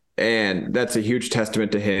did. And that's a huge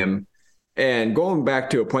testament to him. And going back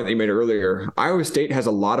to a point that you made earlier, Iowa State has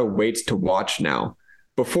a lot of weights to watch now.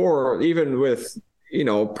 Before, even with,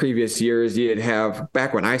 previous years, you'd have,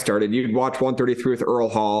 back when I started, you'd watch 133 with Earl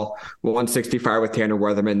Hall, 165 with Tanner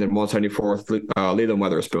Weatherman, then 174 with Leland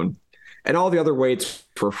Weatherspoon. And all the other weights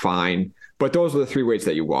were fine, but those were the 3 weights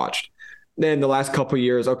that you watched. Then the last couple of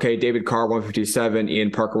years, okay, David Carr, 157,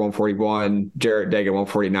 Ian Parker, 141, Jarrett Dagan,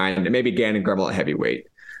 149, and maybe Gannon Gremmel at heavyweight.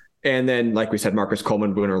 And then, like we said, Marcus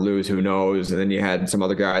Coleman, win or lose, who knows? And then you had some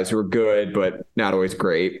other guys who were good, but not always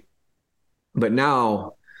great. But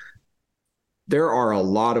now there are a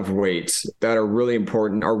lot of weights that are really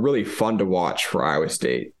important, are really fun to watch for Iowa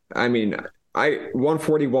State. I mean,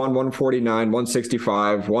 141, 149,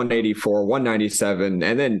 165, 184, 197,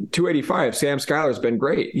 and then 285. Sam Schuyler's been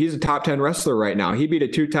great. He's a top 10 wrestler right now. He beat a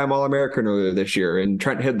 2-time All-American earlier this year, and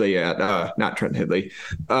Trent Hilger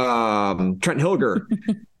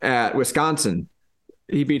at Wisconsin.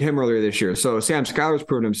 He beat him earlier this year. So Sam Schuyler's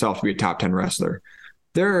proven himself to be a top 10 wrestler.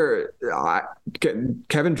 Kevin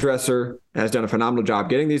Dresser has done a phenomenal job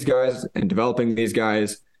getting these guys and developing these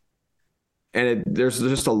guys. And there's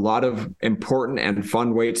just a lot of important and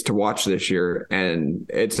fun weights to watch this year. And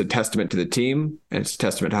it's a testament to the team, and it's a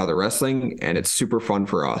testament to how they're wrestling, and it's super fun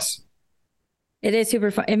for us. It is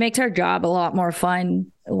super fun. It makes our job a lot more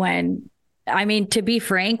fun to be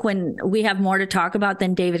frank, when we have more to talk about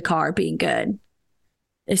than David Carr being good,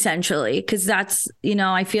 essentially. Because that's,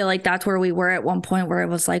 I feel like that's where we were at one point, where it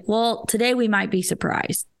was like, well, today we might be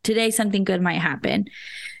surprised. Today something good might happen.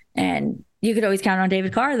 And you could always count on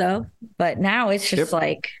David Carr, though. But now it's just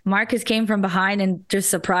like Marcus came from behind and just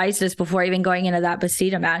surprised us before even going into that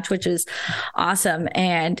Bastida match, which is awesome.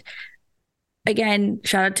 And again,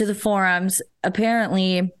 shout out to the forums.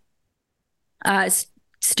 Apparently,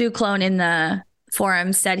 Stu Clone in the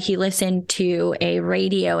forum said he listened to a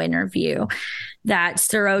radio interview that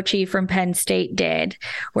Starochi from Penn State did,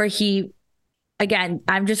 where again,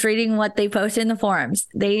 I'm just reading what they posted in the forums.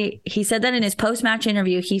 He said that in his post-match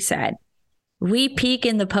interview, he said, "We peak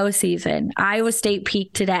in the postseason. Iowa State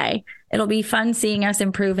peaked today. It'll be fun seeing us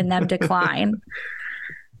improve and them decline."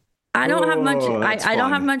 I don't have much. I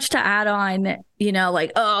don't have much to add on.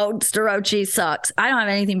 Starochi sucks. I don't have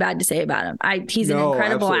anything bad to say about him. He's an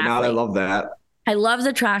incredible athlete. Not. I love that. I love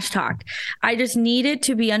the trash talk. I just needed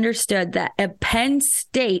to be understood that a Penn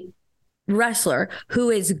State wrestler who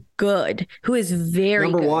is good, who is very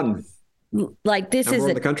number good, one, like this number is one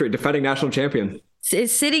in the country, defending national champion,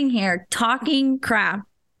 is sitting here talking crap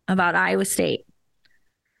about Iowa State,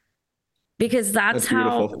 because that's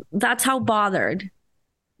how bothered.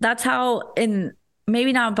 That's how,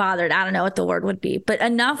 maybe not bothered, I don't know what the word would be, but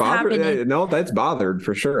enough happened. No, that's bothered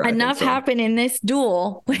for sure. Enough happened in this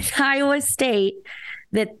duel with Iowa State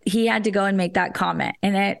that he had to go and make that comment.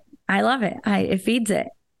 And I love it. It feeds it.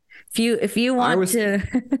 If you want to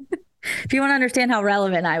if you want to understand how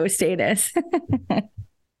relevant Iowa State is.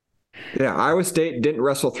 Yeah, Iowa State didn't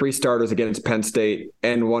wrestle 3 starters against Penn State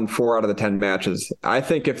and won 4 out of the 10 matches. I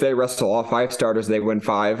think if they wrestle all 5 starters, they win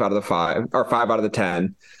 5 out of the 5 or 5 out of the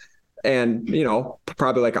 10. And,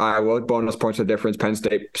 probably like Iowa, bonus points of difference. Penn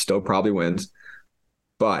State still probably wins.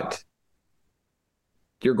 But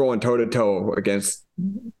you're going toe-to-toe against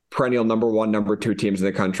perennial number 1, number 2 teams in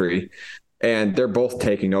the country. And they're both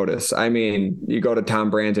taking notice. I mean, you go to Tom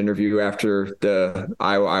Brand's interview after the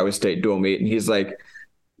Iowa State dual meet, and he's like,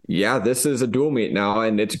 yeah, this is a dual meet now,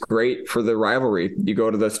 and it's great for the rivalry. You go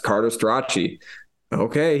to this Carter Strachey.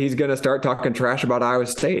 Okay, he's going to start talking trash about Iowa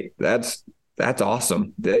State. That's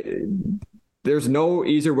awesome. There's no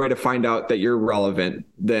easier way to find out that you're relevant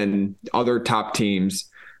than other top teams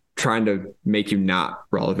trying to make you not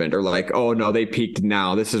relevant, or like, oh no, they peaked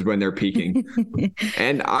now. This is when they're peaking.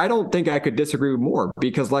 And I don't think I could disagree more,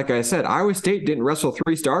 because like I said, Iowa State didn't wrestle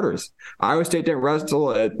 3 starters. Iowa State didn't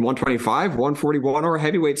wrestle at 125, 141 or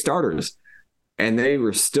heavyweight starters. And they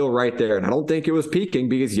were still right there. And I don't think it was peaking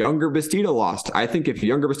because Younger Bastida lost. I think if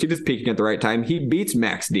Younger Bastida's peaking at the right time, he beats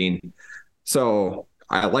Max Dean. So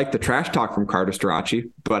I like the trash talk from Carter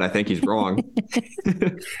Strachey, but I think he's wrong.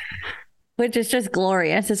 Which is just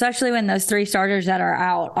glorious, especially when those 3 starters that are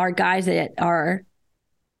out are guys that are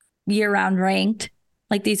year-round ranked.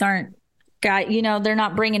 Like, these aren't guys, they're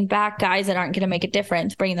not bringing back guys that aren't going to make a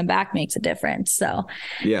difference. Bringing them back makes a difference. So,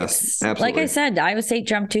 yes, absolutely. Like I said, Iowa State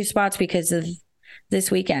jumped 2 spots because of this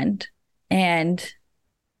weekend, and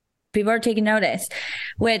people are taking notice,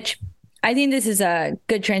 which I think this is a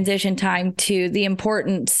good transition time to the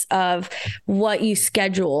importance of what you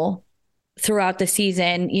schedule throughout the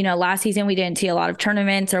season. Last season we didn't see a lot of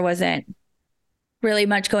tournaments. There wasn't really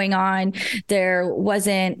much going on. There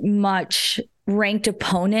wasn't much ranked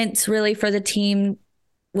opponents really for the team,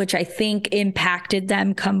 which I think impacted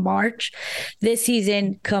them come March. This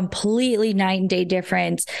season, completely night and day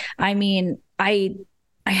difference. I mean, I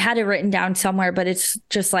had it written down somewhere, but it's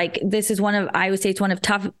just like, this is one of Iowa State's one of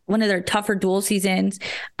their tougher dual seasons.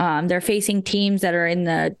 They're facing teams that are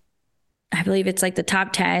in I believe it's like the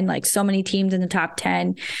top 10, like so many teams in the top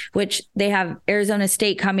 10, which they have Arizona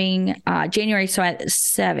State coming January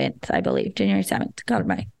 7th, I believe. January 7th. God,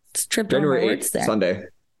 my tripped over my words there. Sunday.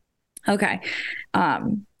 Okay.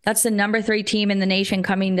 That's the number 3 team in the nation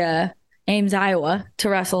coming to Ames, Iowa to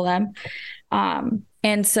wrestle them.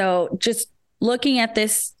 And so just looking at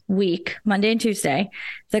this week, Monday and Tuesday,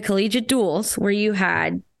 the collegiate duels, where you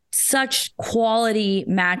had such quality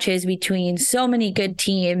matches between so many good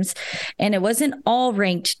teams, and it wasn't all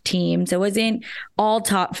ranked teams. It wasn't all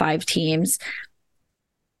top 5 teams.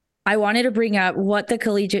 I wanted to bring up what the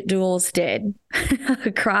collegiate duels did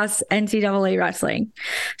across NCAA wrestling.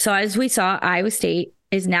 So as we saw, Iowa State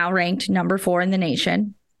is now ranked number 4 in the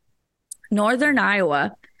nation. Northern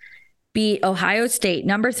Iowa beat Ohio State,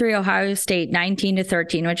 number 3 Ohio State,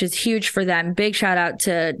 19-13, which is huge for them. Big shout out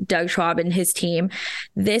to Doug Schwab and his team.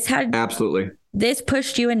 Absolutely. This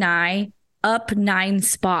pushed you and I up 9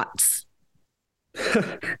 spots.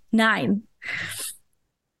 9.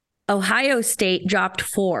 Ohio State dropped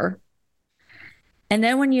 4. And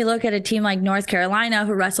then when you look at a team like North Carolina,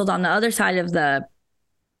 who wrestled on the other side of the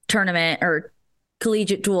tournament or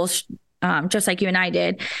collegiate duels, just like you and I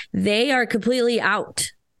did, they are completely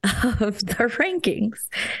out of the rankings.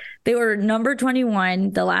 They were number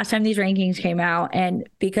 21 the last time these rankings came out, and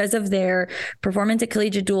because of their performance at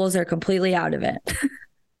collegiate duels, they're completely out of it.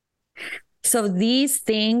 So these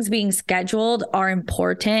things being scheduled are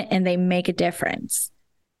important, and they make a difference.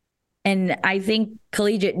 And I think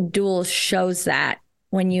collegiate duels shows that.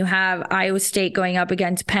 When you have Iowa State going up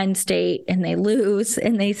against Penn State and they lose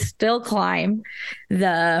and they still climb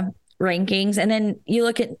the rankings, and then you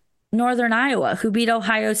look at Northern Iowa, who beat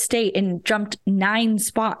Ohio State and jumped 9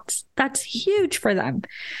 spots. That's huge for them.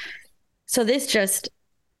 So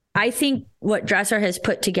I think what Dresser has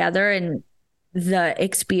put together and the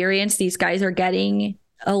experience these guys are getting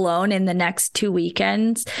alone in the next 2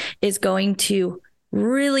 weekends is going to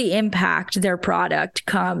really impact their product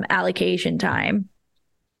come allocation time,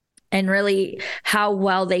 and really how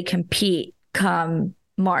well they compete come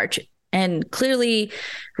March. And clearly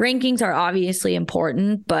rankings are obviously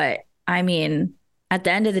important, but I mean, at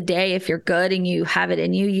the end of the day, if you're good and you have it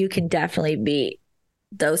in you, you can definitely beat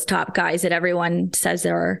those top guys that everyone says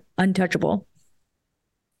are untouchable.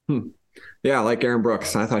 Yeah, like Aaron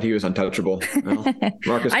Brooks. I thought he was untouchable. Well,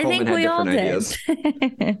 Marcus Coleman had different ideas.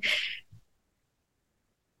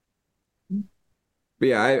 But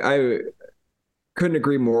yeah, I couldn't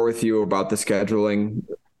agree more with you about the scheduling.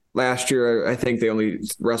 Last year, I think they only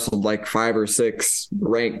wrestled like 5 or 6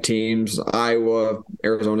 ranked teams. Iowa,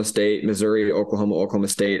 Arizona State, Missouri, Oklahoma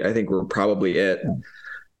State, I think were probably it.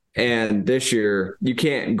 And this year, you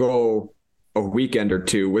can't go a weekend or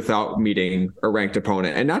 2 without meeting a ranked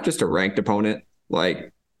opponent. And not just a ranked opponent,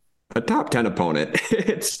 like a top 10 opponent.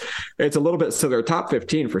 It's a little bit, so they're top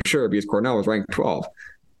 15 for sure, because Cornell was ranked 12.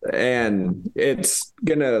 And it's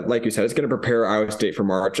gonna, like you said, it's gonna prepare Iowa State for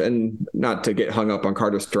March. And not to get hung up on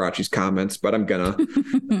Carter Starachi's comments, but I'm gonna.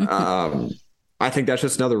 I think that's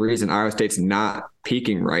just another reason Iowa State's not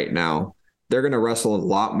peaking right now. They're gonna wrestle a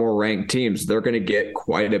lot more ranked teams. They're gonna get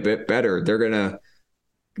quite a bit better. They're gonna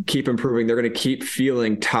keep improving. They're gonna keep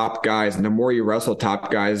feeling top guys, and the more you wrestle top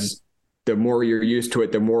guys, the more you're used to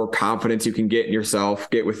it, the more confidence you can get in yourself,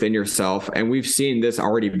 get within yourself. And we've seen this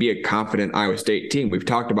already be a confident Iowa State team. We've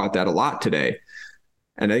talked about that a lot today.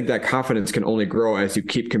 And I think that confidence can only grow as you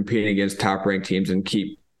keep competing against top ranked teams and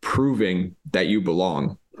keep proving that you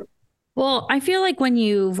belong. Well, I feel like when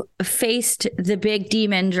you've faced the big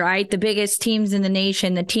demons, right? The biggest teams in the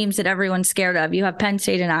nation, the teams that everyone's scared of, you have Penn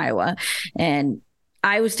State and Iowa, and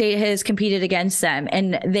Iowa State has competed against them,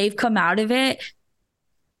 and they've come out of it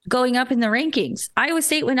going up in the rankings. Iowa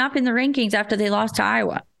State went up in the rankings after they lost to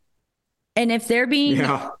Iowa. And if they're being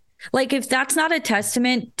like, if that's not a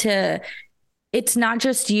testament to, it's not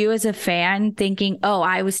just you as a fan thinking, oh,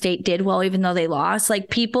 Iowa State did well, even though they lost. Like,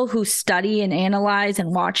 people who study and analyze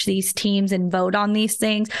and watch these teams and vote on these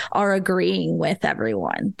things are agreeing with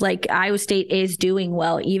everyone. Like, Iowa State is doing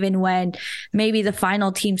well, even when maybe the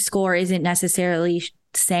final team score isn't necessarily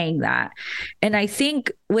saying that. And I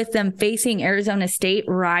think with them facing Arizona State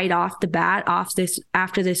right off the bat,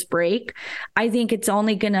 after this break, I think it's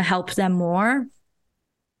only going to help them more,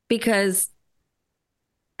 because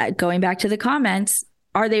going back to the comments,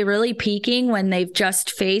 are they really peaking when they've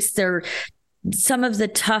just faced some of the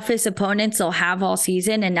toughest opponents they'll have all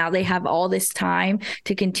season, and now they have all this time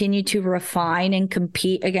to continue to refine and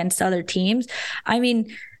compete against other teams? I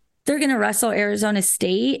mean, they're going to wrestle Arizona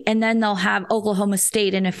State, and then they'll have Oklahoma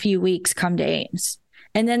State in a few weeks come to Ames.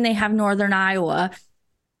 And then they have Northern Iowa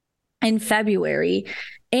in February,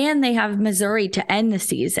 and they have Missouri to end the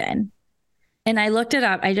season. And I looked it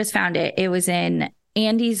up. I just found it. It was in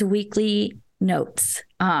Andy's weekly notes.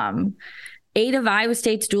 8 of Iowa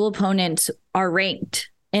State's dual opponents are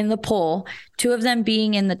ranked in the poll, 2 of them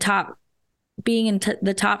being in the top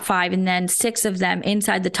 5, and then 6 of them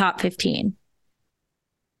inside the top 15.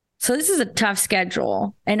 So this is a tough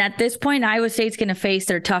schedule. And at this point, Iowa State's going to face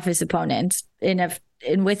their toughest opponents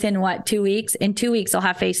within 2 weeks? In 2 weeks, they'll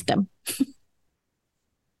have faced them.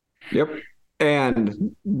 Yep.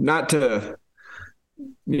 And not to,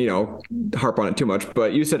 harp on it too much,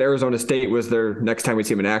 but you said Arizona State was their next time we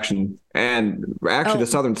see them in action. And actually the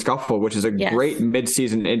Southern Scuffle, which is a great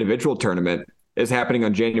midseason individual tournament, is happening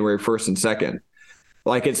on January 1st and 2nd.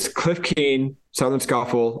 Like, it's Cliff Keen, Southern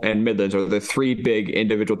Scuffle, and Midlands are the 3 big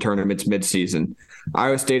individual tournaments midseason.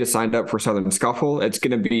 Iowa State has signed up for Southern Scuffle. It's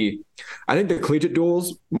going to be, I think the collegiate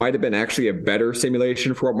duels might have been actually a better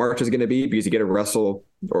simulation for what March is going to be, because you get to wrestle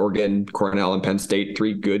Oregon, Cornell, and Penn State,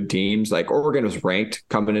 3 good teams. Like, Oregon was ranked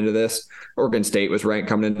coming into this. Oregon State was ranked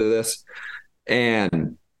coming into this.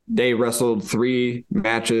 And they wrestled 3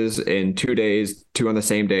 matches in 2 days, 2 on the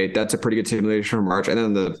same day. That's a pretty good simulation for March. And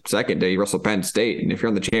then the second day, you wrestle Penn State. And if you're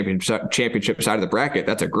on the championship side of the bracket,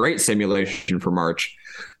 that's a great simulation for March.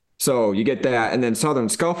 So you get that. And then Southern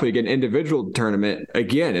Scuffle, you get an individual tournament.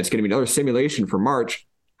 Again, it's going to be another simulation for March.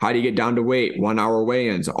 How do you get down to weight, 1 hour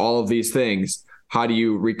weigh-ins, all of these things? How do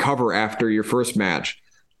you recover after your first match?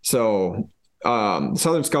 So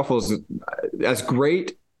Southern Scuffle is as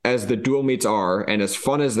great as the dual meets are, and as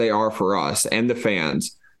fun as they are for us and the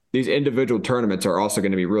fans. These individual tournaments are also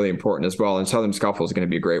going to be really important as well. And Southern Scuffle is going to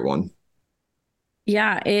be a great one.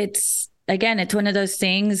 Yeah, it's one of those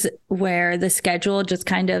things where the schedule just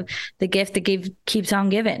kind of the gift that keeps on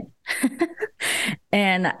giving.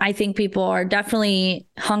 And I think people are definitely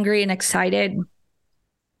hungry and excited,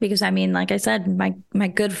 because, I mean, like I said, my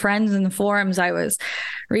good friends in the forums, I was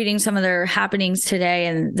reading some of their happenings today,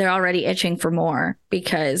 and they're already itching for more,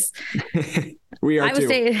 because we are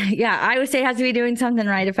too. Iowa State has to be doing something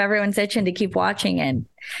right if everyone's itching to keep watching. And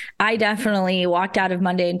I definitely walked out of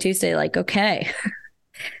Monday and Tuesday like, okay,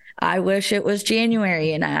 I wish it was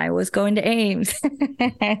January and I was going to Ames.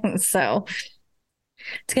 So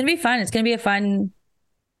it's going to be fun. It's going to be a fun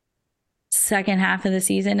second half of the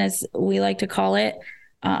season, as we like to call it.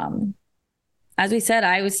 As we said,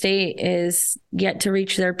 Iowa State is yet to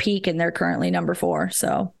reach their peak, and they're currently number 4.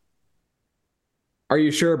 So, are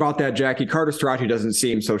you sure about that, Jackie? Carter Starachi doesn't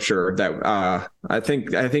seem so sure. That I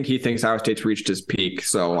think he thinks Iowa State's reached his peak.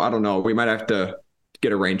 So I don't know. We might have to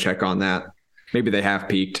get a rain check on that. Maybe they have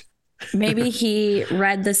peaked. Maybe he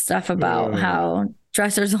read the stuff about how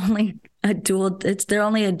Dresser's only a dual. They're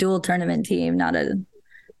only a dual tournament team, not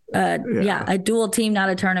a dual team, not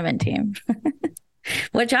a tournament team.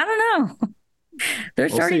 Which I don't know. They're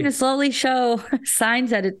starting to slowly show signs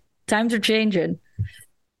that times are changing.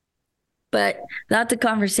 But that's a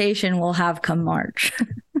conversation we'll have come March.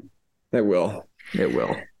 It will. It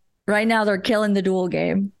will. Right now, they're killing the dual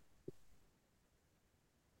game.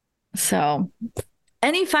 So,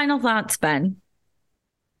 any final thoughts, Ben?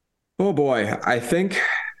 Oh boy, I think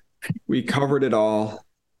we covered it all.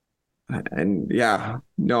 And yeah,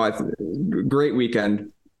 no, great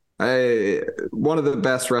weekend. One of the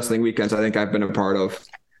best wrestling weekends I think I've been a part of.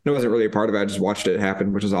 I wasn't really a part of it. I just watched it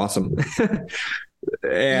happen, which is awesome.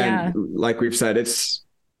 And like we've said, it's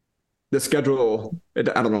the schedule. I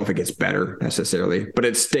don't know if it gets better necessarily, but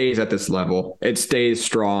it stays at this level. It stays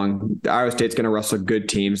strong. Iowa State's going to wrestle good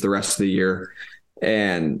teams the rest of the year.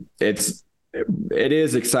 And it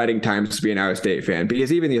is exciting times to be an Iowa State fan,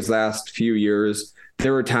 because even these last few years,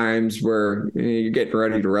 there were times where you're getting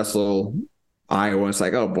ready to wrestle Iowa. It's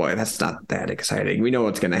like, oh boy, that's not that exciting. We know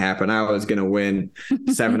what's going to happen. Iowa's going to win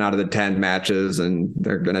 7 out of the 10 matches, and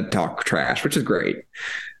they're going to talk trash, which is great.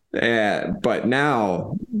 But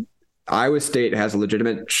now Iowa State has a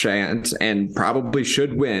legitimate chance and probably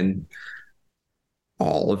should win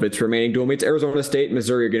all of its remaining dual meets. Arizona State and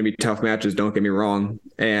Missouri are going to be tough matches, don't get me wrong,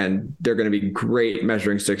 and they're going to be great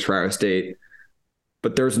measuring sticks for Iowa State,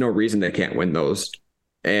 but there's no reason they can't win those.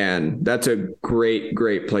 And that's a great,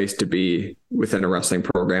 great place to be within a wrestling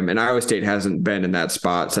program. And Iowa State hasn't been in that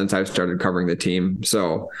spot since I've started covering the team.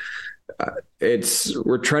 So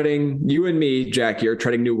we're treading, you and me, Jackie, are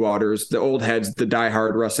treading new waters. The old heads, the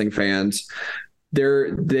diehard wrestling fans,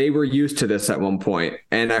 they were used to this at one point.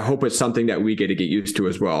 And I hope it's something that we get used to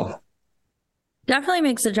as well. Definitely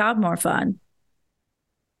makes the job more fun.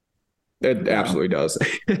 It absolutely does.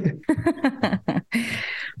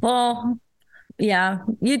 Well, yeah,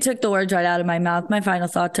 you took the words right out of my mouth. My final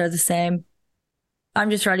thoughts are the same. I'm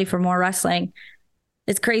just ready for more wrestling.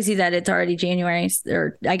 It's crazy that it's already January,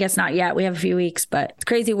 or I guess not yet. We have a few weeks, but it's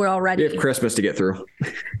crazy we're already. We have Christmas to get through.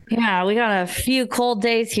 Yeah, we got a few cold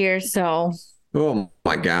days here, so. Oh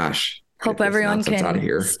my gosh. Hope everyone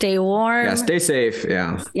can stay warm. Yeah, stay safe.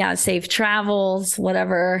 Yeah. Yeah, safe travels,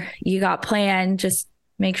 whatever you got planned. Just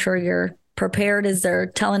make sure you're prepared, as they're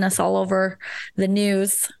telling us all over the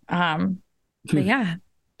news. But yeah,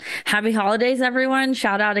 happy holidays, everyone.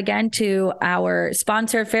 Shout out again to our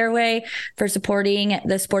sponsor, Fairway, for supporting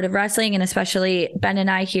the sport of wrestling, and especially Ben and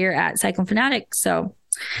I here at Cyclone Fanatic. So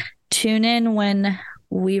tune in when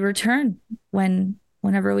we return,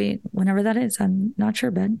 whenever that is. I'm not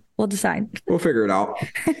sure, Ben. We'll decide. We'll figure it out.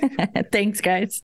 Thanks, guys.